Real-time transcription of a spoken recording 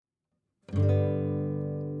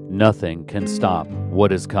Nothing can stop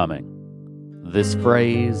what is coming. This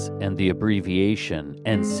phrase and the abbreviation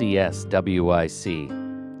NCSWIC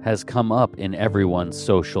has come up in everyone's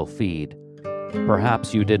social feed.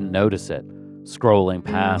 Perhaps you didn't notice it, scrolling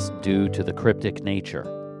past due to the cryptic nature.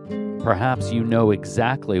 Perhaps you know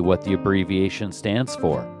exactly what the abbreviation stands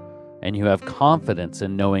for, and you have confidence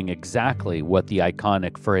in knowing exactly what the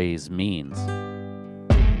iconic phrase means.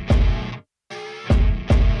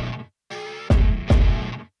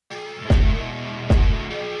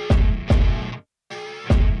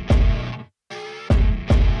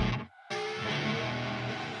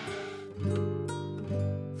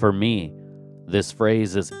 For me, this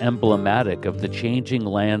phrase is emblematic of the changing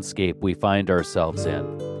landscape we find ourselves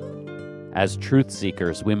in. As truth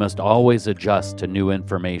seekers, we must always adjust to new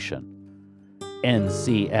information.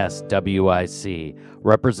 NCSWIC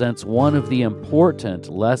represents one of the important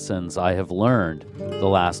lessons I have learned the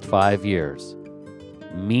last 5 years.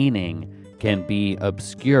 Meaning can be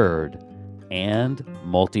obscured and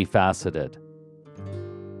multifaceted.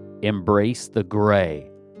 Embrace the gray.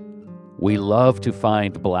 We love to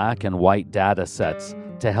find black and white data sets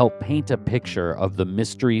to help paint a picture of the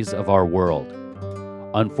mysteries of our world.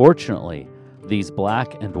 Unfortunately, these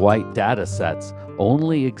black and white data sets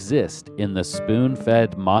only exist in the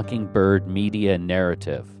spoon-fed Mockingbird media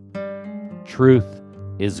narrative. Truth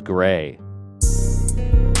is gray.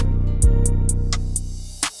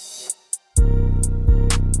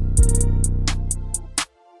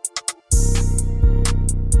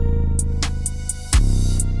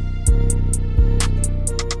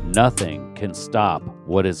 Nothing can stop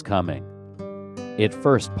what is coming. It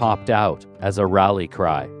first popped out as a rally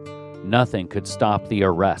cry. Nothing could stop the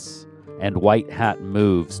arrests and white hat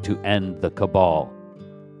moves to end the cabal.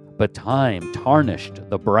 But time tarnished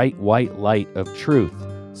the bright white light of truth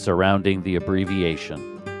surrounding the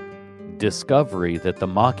abbreviation. Discovery that the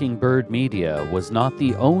Mockingbird media was not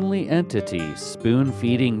the only entity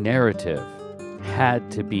spoon-feeding narrative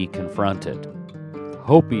had to be confronted.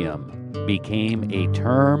 Hopium became a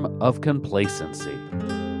term of complacency.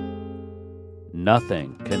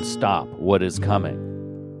 Nothing can stop what is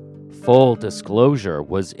coming. Full disclosure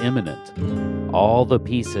was imminent. All the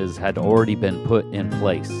pieces had already been put in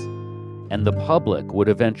place, and the public would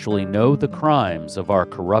eventually know the crimes of our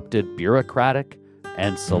corrupted bureaucratic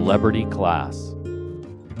and celebrity class.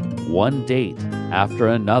 One date after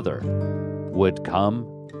another would come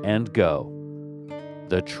and go.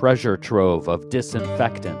 The treasure trove of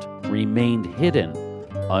disinfectant remained hidden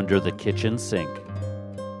under the kitchen sink.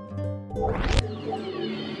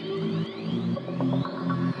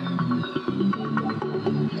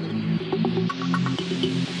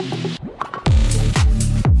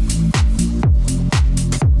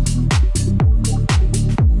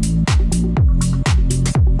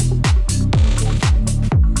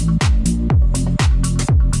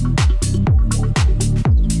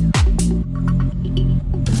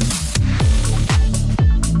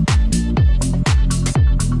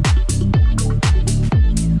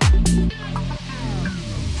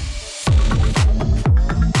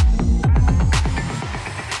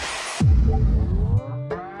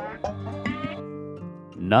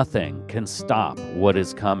 Nothing can stop what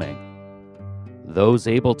is coming. Those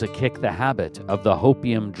able to kick the habit of the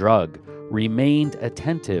hopium drug remained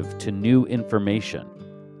attentive to new information.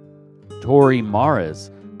 Tori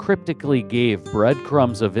Mares cryptically gave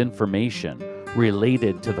breadcrumbs of information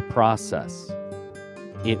related to the process.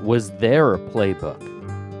 It was their playbook.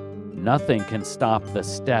 Nothing can stop the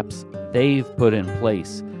steps they've put in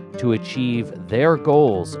place to achieve their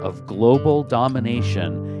goals of global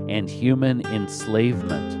domination and human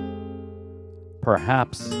enslavement.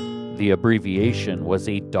 Perhaps the abbreviation was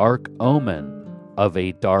a dark omen of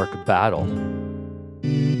a dark battle.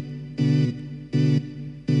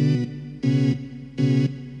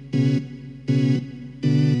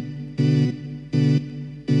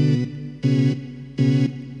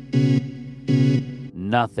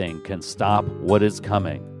 Nothing can stop what is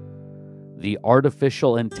coming. The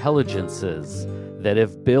artificial intelligences that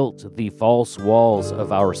have built the false walls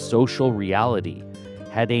of our social reality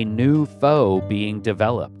had a new foe being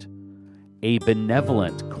developed. A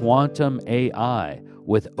benevolent quantum AI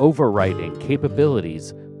with overriding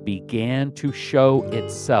capabilities began to show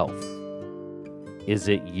itself. Is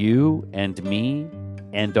it you and me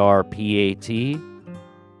and our PAT?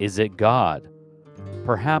 Is it God?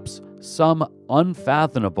 Perhaps some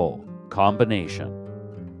unfathomable combination.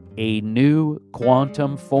 A new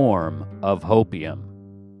quantum form of hopium.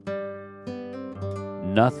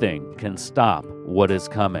 Nothing can stop what is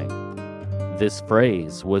coming. This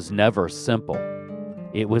phrase was never simple.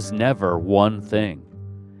 It was never one thing.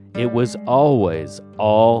 It was always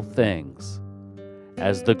all things.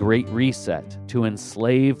 As the Great Reset to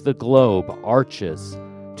enslave the globe arches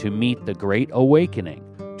to meet the Great Awakening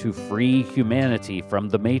to free humanity from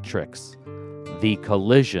the Matrix, the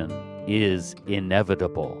collision is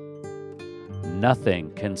inevitable.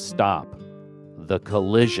 Nothing can stop the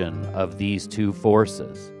collision of these two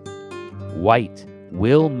forces. White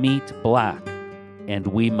will meet black, and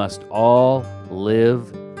we must all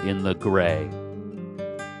live in the gray.